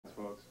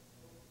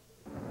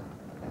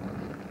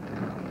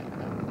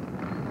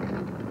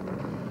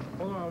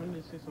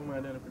see some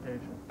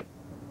identification.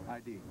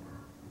 ID.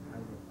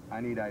 I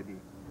need ID.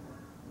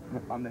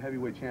 I'm the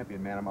heavyweight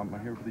champion, man. I'm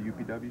here for the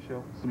UPW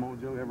show. Samoa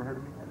Joe, ever heard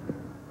of me?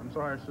 I'm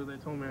sorry, sir. They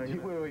told me I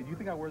Wait. You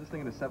think I wear this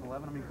thing in a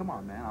 7-Eleven? I mean, come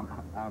on, man.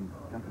 I'm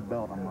got the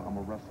belt. I'm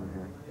a wrestler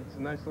here. It's a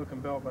nice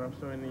looking belt, but I'm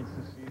sure it needs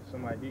to see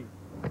some ID.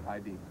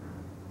 ID.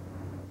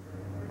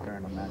 Fair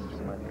enough, man. Just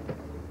some ID.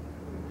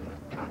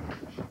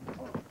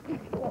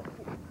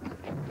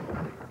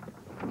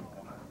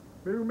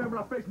 Better remember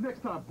our face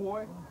next time,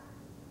 boy.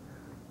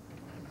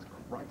 Jesus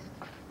Christ.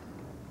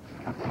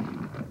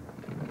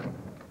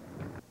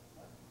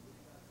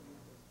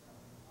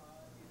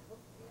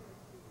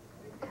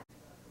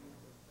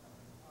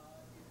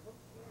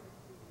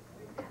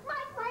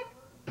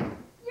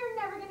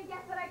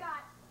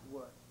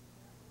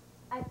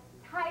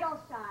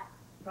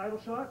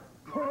 Title shot?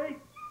 Great!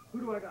 Who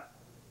do I got?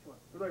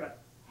 Who do I got?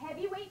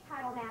 Heavyweight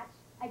title match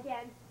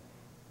against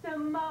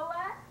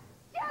Samoa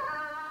Joe!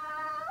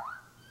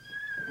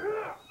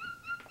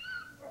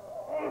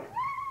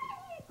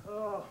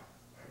 Oh,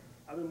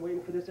 I've been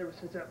waiting for this ever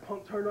since that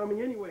punk turned on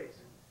me anyways.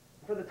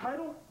 For the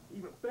title,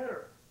 even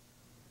better.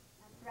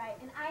 That's right,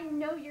 and I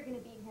know you're going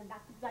to beat him.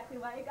 That's exactly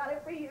why I got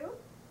it for you.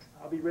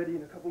 I'll be ready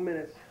in a couple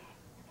minutes.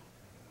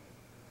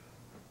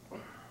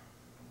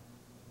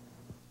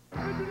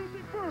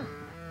 Introducing first,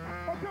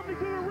 coming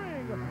to the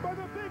ring by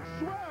the Big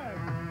Swag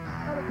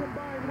at a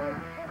combined weight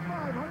of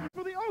 500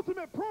 for the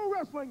Ultimate Pro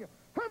Wrestling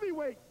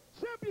Heavyweight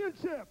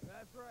Championship.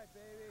 That's right,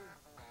 baby.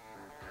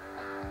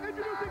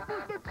 Introducing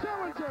first the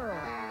challenger,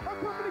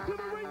 accompanied to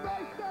the ring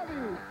by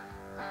Savvy,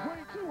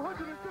 weighing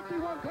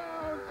 251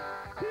 pounds.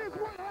 He is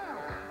one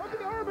half of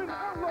the Urban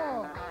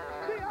Outlaw,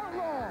 the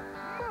Outlaw,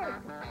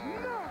 Mike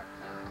Knoxx.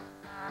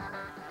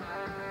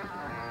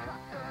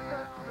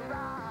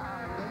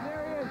 And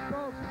there he is,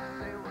 folks.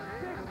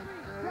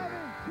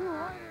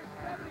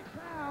 270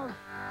 pounds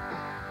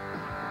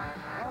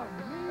of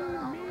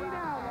mean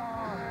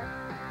outlaw.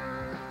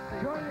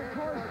 Joined, of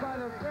course, by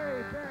the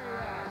very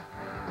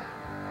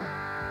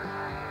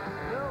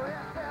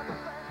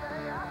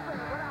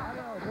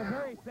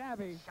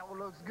savvy. Sure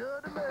looks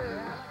good to me. Yeah, I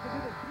like to do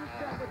the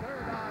two-step with her,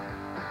 Doc.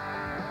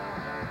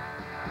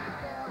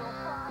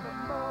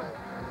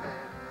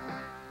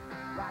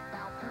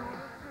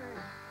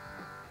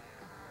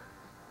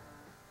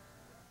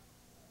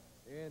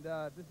 And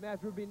this match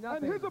would be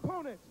nothing. And his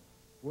opponent,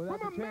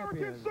 from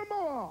American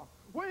Samoa,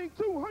 weighing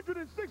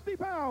 260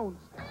 pounds,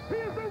 he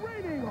is the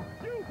reigning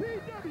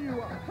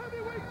UPW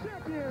Heavyweight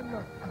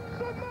Champion,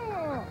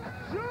 Samoa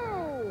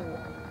Joe.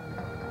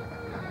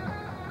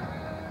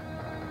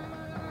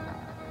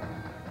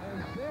 And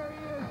there he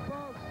is,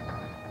 folks,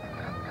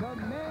 the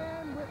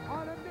man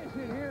on a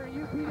mission here at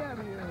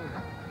UPW,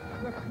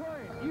 the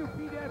current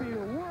UPW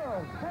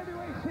World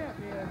Heavyweight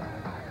Champion,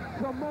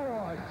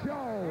 Samoa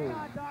Joe. Hang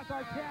on, Doc,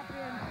 our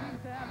champion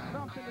seems to have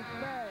something to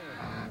say.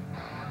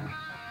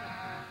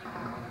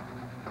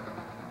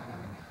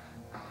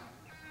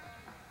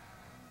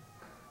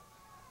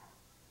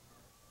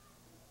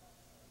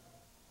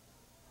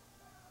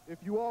 If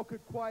you all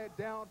could quiet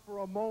down for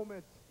a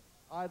moment,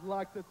 I'd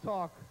like to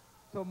talk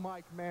to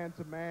Mike man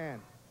to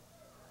man.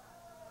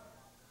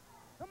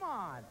 Come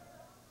on.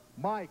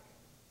 Mike,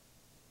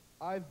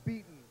 I've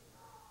beaten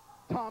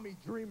Tommy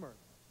Dreamer.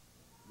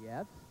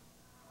 Yes?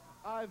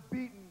 I've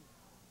beaten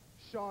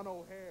Sean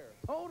O'Hare.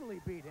 Totally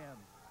beat him.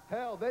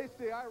 Hell, they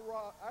say I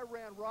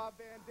ran Rob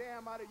Van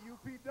Dam out of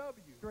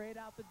UPW. Straight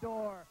out the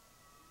door.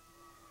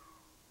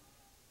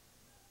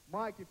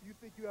 Mike, if you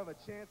think you have a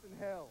chance in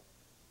hell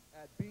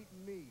at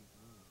beating me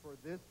for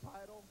this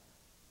title,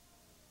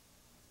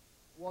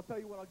 well, I'll tell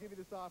you what, I'll give you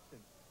this option.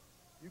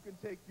 You can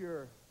take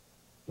your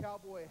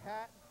cowboy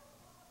hat,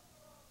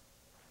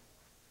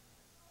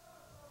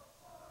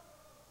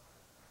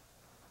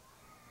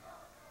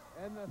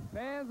 and the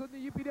fans of the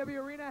UPW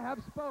arena have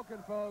spoken,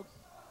 folks.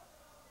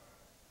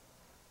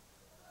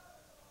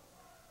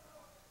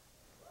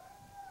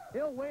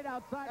 He'll wait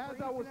outside for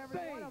each and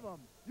every one of them.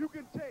 You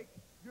can take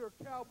your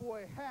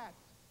cowboy hat,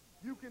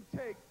 you can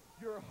take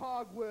your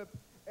hog whip,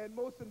 and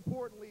most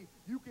importantly,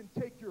 you can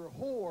take your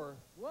whore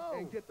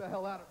and get the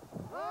hell out of it.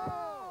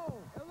 Whoa!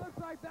 It looks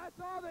like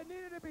that's all that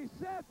needed to be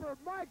said for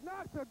Mike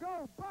Knoxx to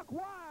go buck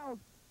wild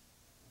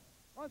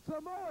on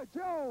Samoa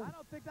Joe. I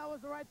don't think that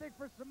was the right thing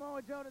for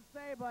Samoa Joe to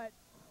say, but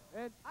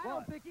I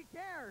don't think he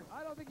cares.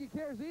 I don't think he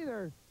cares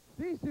either.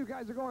 These two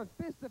guys are going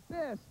fist to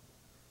fist.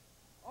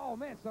 Oh,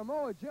 man,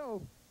 Samoa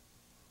Joe.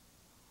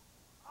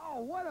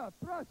 Oh, what a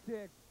thrust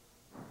kick.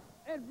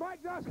 And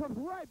Mike Knoxx comes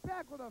right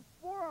back with a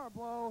forearm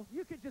blow.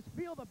 You could just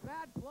feel the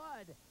bad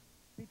blood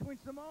between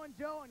Samoa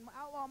Joe and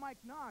Outlaw Mike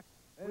Knoxx.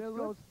 And it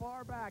goes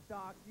far back,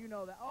 Doc. You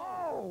know that.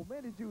 Oh,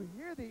 man, did you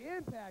hear the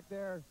impact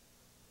there?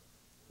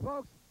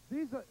 Folks,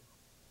 these are...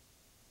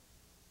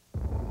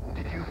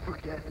 Did you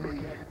forget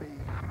me?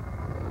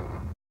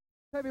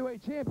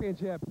 Heavyweight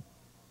Championship.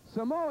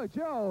 Samoa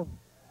Joe.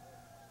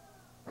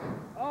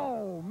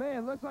 Oh,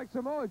 man, looks like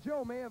Samoa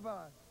Joe may have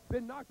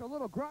been knocked a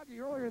little groggy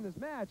earlier in this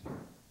match.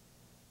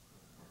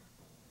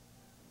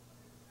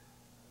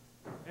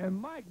 And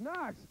Mike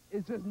Knoxx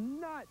is just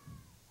not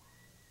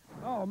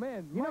Oh,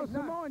 man. You know, Mike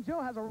Knoxx. Samoa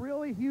Joe has a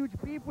really huge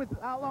beef with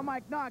Outlaw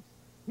Mike Knoxx.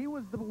 He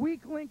was the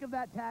weak link of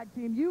that tag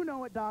team. You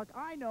know it, Doc.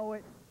 I know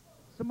it.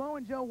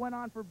 Samoa Joe went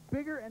on for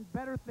bigger and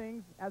better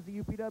things as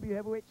the UPW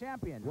heavyweight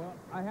champion. Well,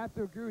 I have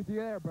to agree with you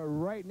there, but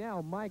right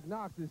now, Mike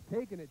Knoxx is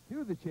taking it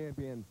to the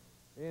champion.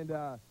 And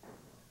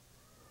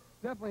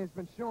definitely has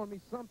been showing me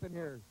something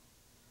here.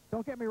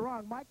 Don't get me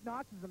wrong, Mike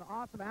Knoxx is an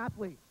awesome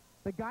athlete.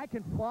 The guy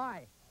can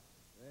fly.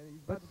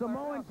 But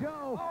Samoa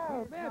Joe...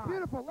 Oh, man,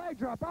 beautiful leg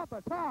drop off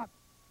the top.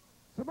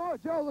 Samoa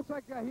Joe looks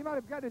like he might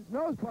have got his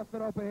nose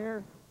busted open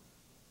here.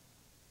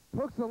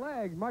 Hooks the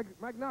leg. Mike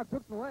Knoxx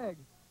hooks the leg.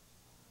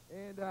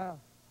 And,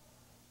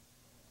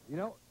 you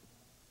know,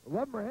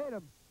 love him or hate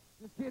him,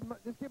 this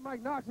kid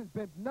Mike Knoxx has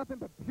been nothing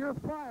but pure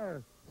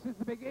fire since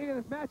the beginning of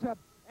this matchup.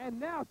 And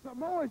now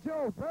Samoa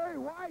Joe, very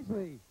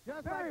wisely,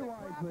 Just very like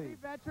the wisely. crafty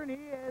veteran he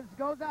is,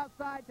 goes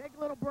outside, take a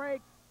little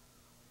break.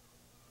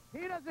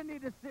 He doesn't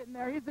need to sit in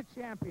there. He's the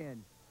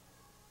champion.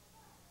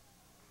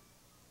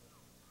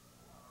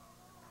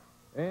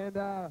 And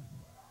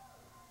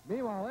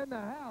meanwhile, in the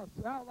house,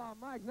 Outlaw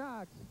Mike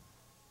Knoxx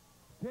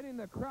getting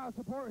the crowd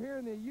support here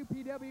in the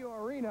UPW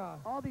arena.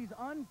 All these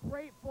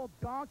ungrateful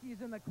donkeys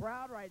in the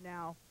crowd right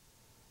now.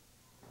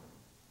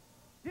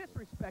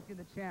 Disrespecting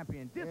the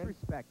champion,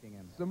 disrespecting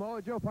him.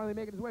 Samoa Joe finally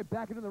making his way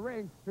back into the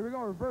ring. Here we go,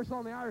 reversal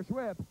on the Irish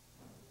whip.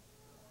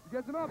 He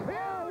gets him up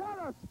here. What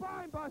a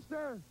spine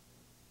buster.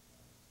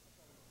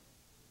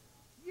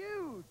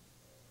 Huge.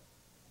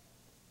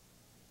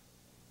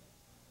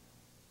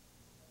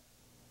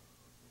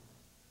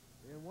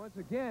 And once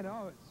again,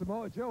 oh,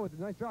 Samoa Joe with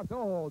a nice drop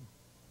toe hold.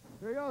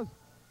 Here he goes.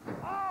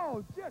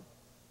 Oh, just,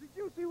 did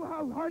you see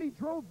how hard he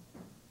drove?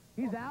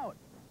 He's out.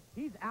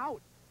 He's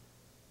out.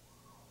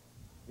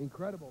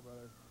 Incredible,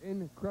 brother.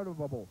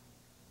 Incredible.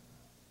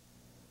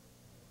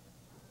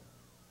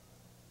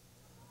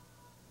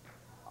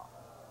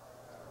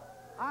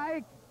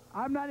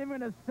 I'm not even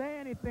going to say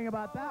anything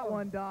about that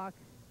one, Doc.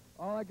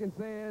 All I can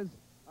say is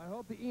I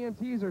hope the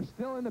EMTs are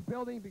still in the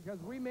building because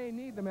we may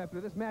need them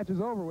after this match is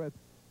over with.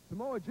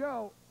 Samoa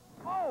Joe,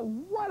 oh,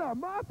 what a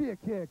mafia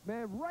kick,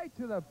 man, right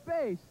to the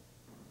face.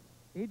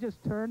 He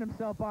just turned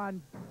himself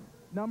on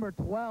number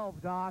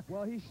 12, Doc.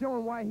 Well, he's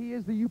showing why he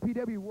is the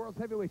UPW World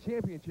Heavyweight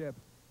Championship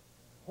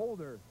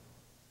holder.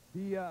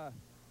 Let's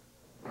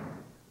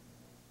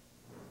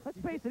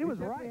face it, he was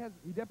right.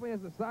 He definitely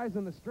has the size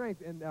and the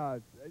strength, and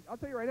I'll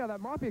tell you right now, that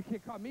mafia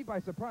kick caught me by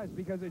surprise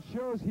because it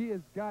shows he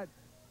has got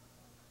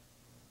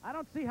I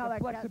don't see how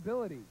that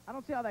flexibility. I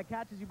don't see how that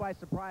catches you by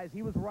surprise.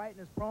 He was right in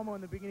his promo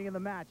in the beginning of the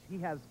match. He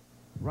has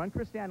run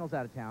Chris Daniels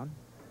out of town.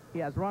 He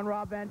has run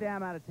Rob Van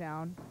Dam out of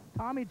town.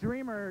 Tommy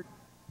Dreamer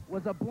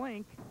was a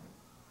blink.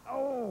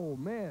 Oh,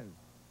 man.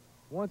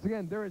 Once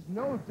again, there is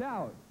no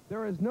doubt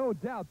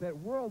that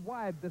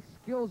worldwide the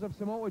skills of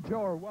Samoa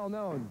Joe are well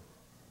known.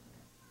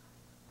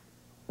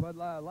 But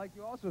like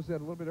you also said a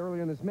little bit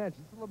earlier in this match,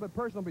 it's a little bit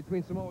personal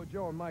between Samoa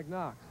Joe and Mike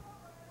Knoxx.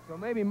 So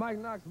maybe Mike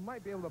Knoxx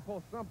might be able to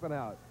pull something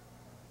out.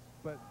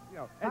 But, you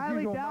know, as Highly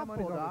usual, doubtful, my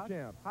money's on Doc. the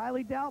champ.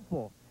 Highly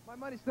doubtful. My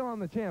money's still on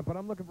the champ, but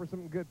I'm looking for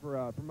something good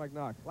for Mike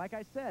Knoxx. Like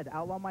I said,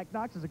 Outlaw Mike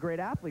Knoxx is a great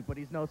athlete, but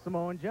he's no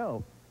Samoan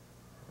Joe.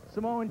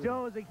 Samoan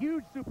Joe is a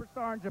huge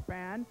superstar in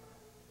Japan.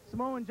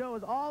 Samoan Joe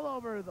is all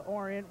over the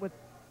Orient with...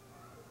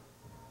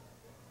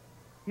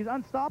 He's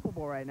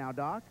unstoppable right now,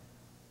 Doc.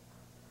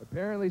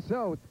 Apparently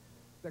so.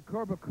 The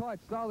Corba clutch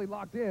solidly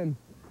locked in.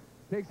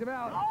 Takes him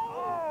out.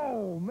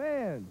 Oh,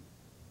 man.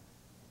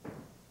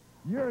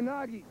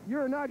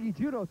 Uranagi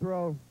judo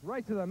throw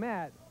right to the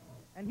mat.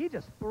 And he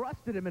just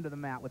thrusted him into the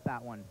mat with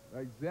that one.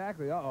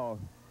 Exactly. Uh-oh.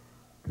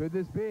 Could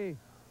this be?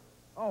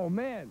 Oh,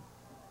 man.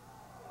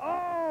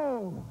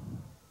 Oh!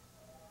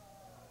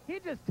 He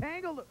just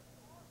tangled...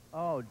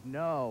 Oh,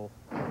 no.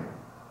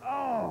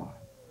 Oh!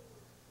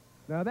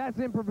 Now that's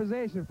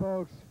improvisation,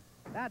 folks.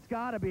 That's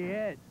got to be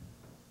it.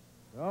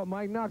 Oh,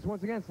 Mike Knoxx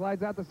once again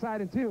slides out the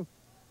side in two.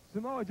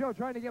 Samoa Joe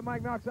trying to get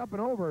Mike Knoxx up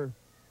and over.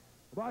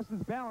 Lost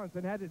his balance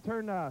and had to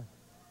turn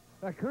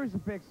that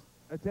crucifix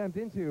attempt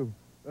into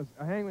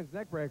a hangman's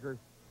neckbreaker.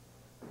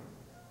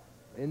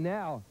 And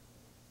now,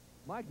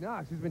 Mike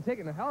Knoxx, who's been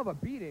taking a hell of a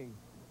beating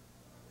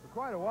for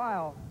quite a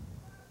while.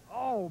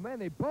 Oh, man,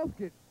 they both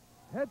get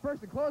head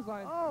first and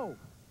clothesline. Oh!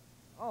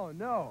 Oh,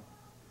 no.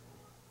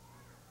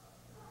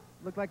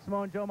 Looked like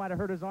Samoan Joe might have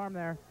hurt his arm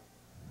there.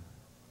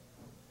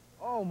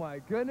 Oh, my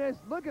goodness.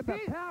 Look at the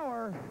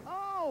power.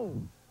 Oh!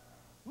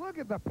 Look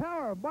at the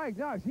power of Mike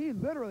Knoxx. He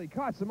literally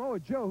caught Samoa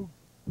Joe,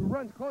 who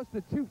runs close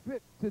to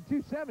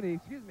 270,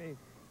 excuse me.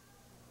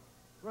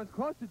 Runs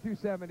close to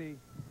 270.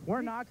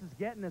 Where Knoxx is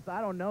getting this,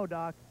 I don't know,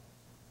 Doc.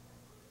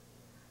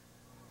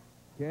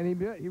 Can he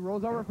do it? He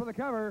rolls over for the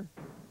cover.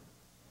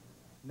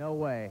 No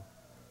way.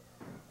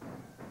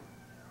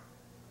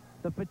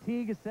 The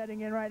fatigue is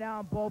setting in right now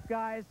on both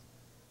guys.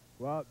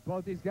 Well,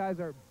 both these guys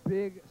are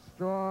big,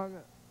 strong,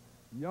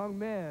 young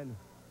men.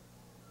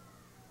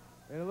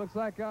 And it looks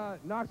like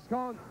Knoxx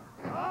calling.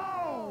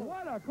 Oh,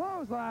 what a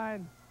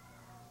clothesline.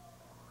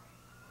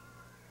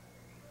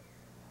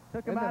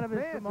 Took him out of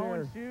his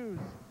Samoan shoes.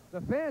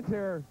 The fans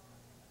here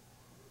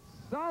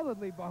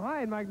solidly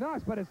behind Mike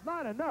Knoxx, but it's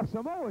not enough.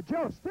 Samoa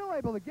Joe still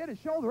able to get his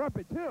shoulder up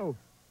at 2.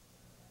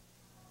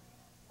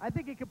 I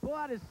think he could pull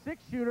out his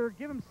 6-shooter,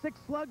 give him 6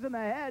 slugs in the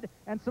head,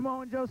 and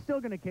Samoa Joe's still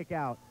going to kick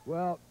out.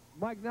 Well,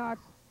 Mike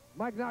Knoxx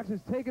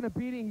has taken a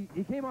beating.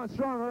 He came on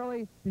strong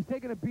early. He's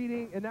taken a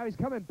beating, and now he's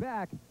coming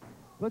back.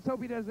 Let's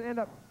hope he doesn't end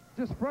up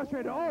just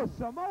frustrated. Oh,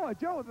 Samoa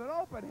Joe with an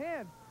open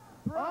hand.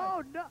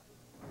 Oh, no.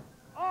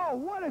 Oh,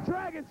 what a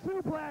dragon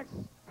suplex.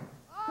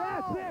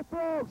 That's it,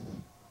 folks.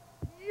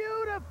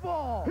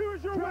 Beautiful.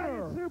 Here's your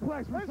dragon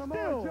suplex from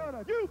Samoa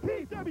Joe,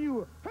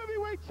 UPW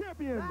heavyweight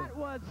champion. That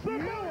was Samoa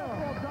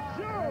beautiful,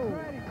 Joe.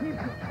 That's right. He's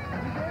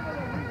able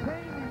to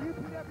retain the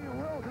UPW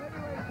World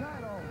Heavyweight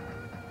title.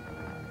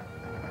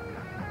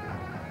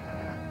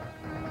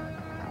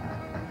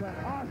 It's an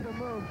awesome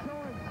move,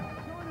 showing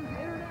his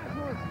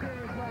international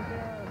experience right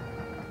there.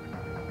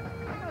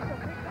 He must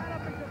have picked that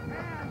up in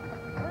Japan.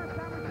 First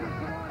time we see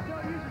Samoa Joe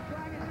use a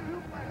dragon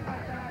suplex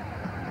like that.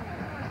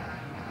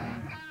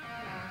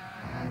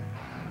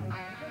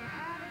 Just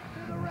add it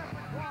to the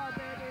repertoire,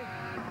 baby.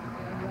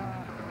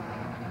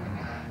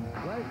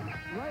 And,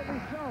 rightly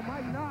so,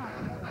 Mike Knoxx.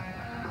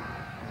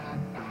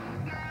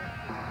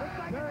 Looks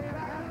like Very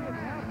unhappy with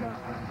the outcome.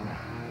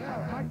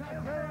 Yeah, Mike Knoxx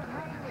very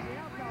unhappy with the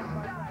outcome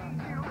right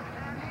now.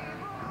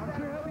 I'm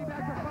sure he'll be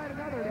back to fight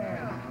another day.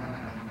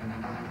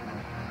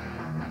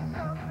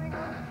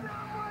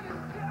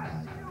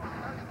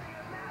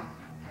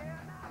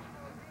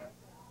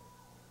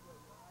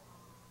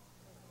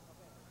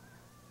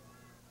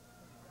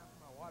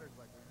 My water's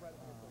like right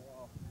against the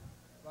wall.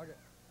 Okay.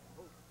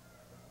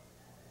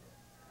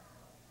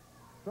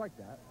 Strike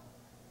that.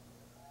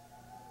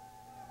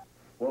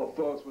 Well,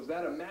 folks, was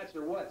that a match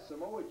or what?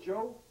 Samoa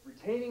Joe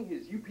retaining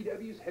his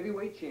UPW's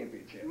heavyweight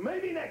championship.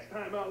 Maybe next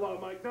time, Outlaw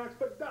Mike Knoxx.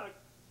 But, Doc,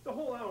 the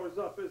whole hour's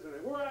up, isn't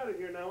it? We're out of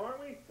here now, aren't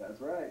we?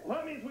 That's right. Well,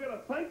 that means we got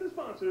to thank the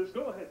sponsors.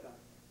 Go ahead, Doc.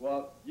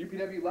 Well,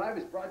 UPW Live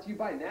is brought to you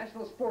by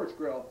National Sports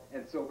Grill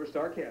and Silver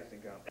Star Casting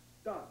Company.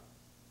 Doc,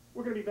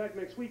 we're going to be back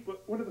next week,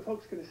 but what are the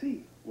folks going to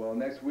see? Well,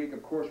 next week,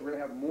 of course, we're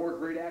going to have more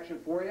great action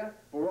for you,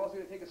 but we're also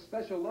going to take a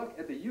special look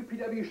at the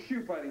UPW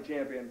shoe fighting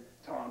champion,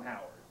 Tom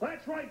Howard.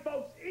 That's right,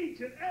 folks. Each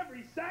and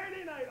every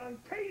Saturday night on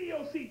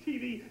KDOC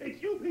TV, it's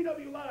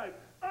UPW Live.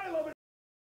 I love it.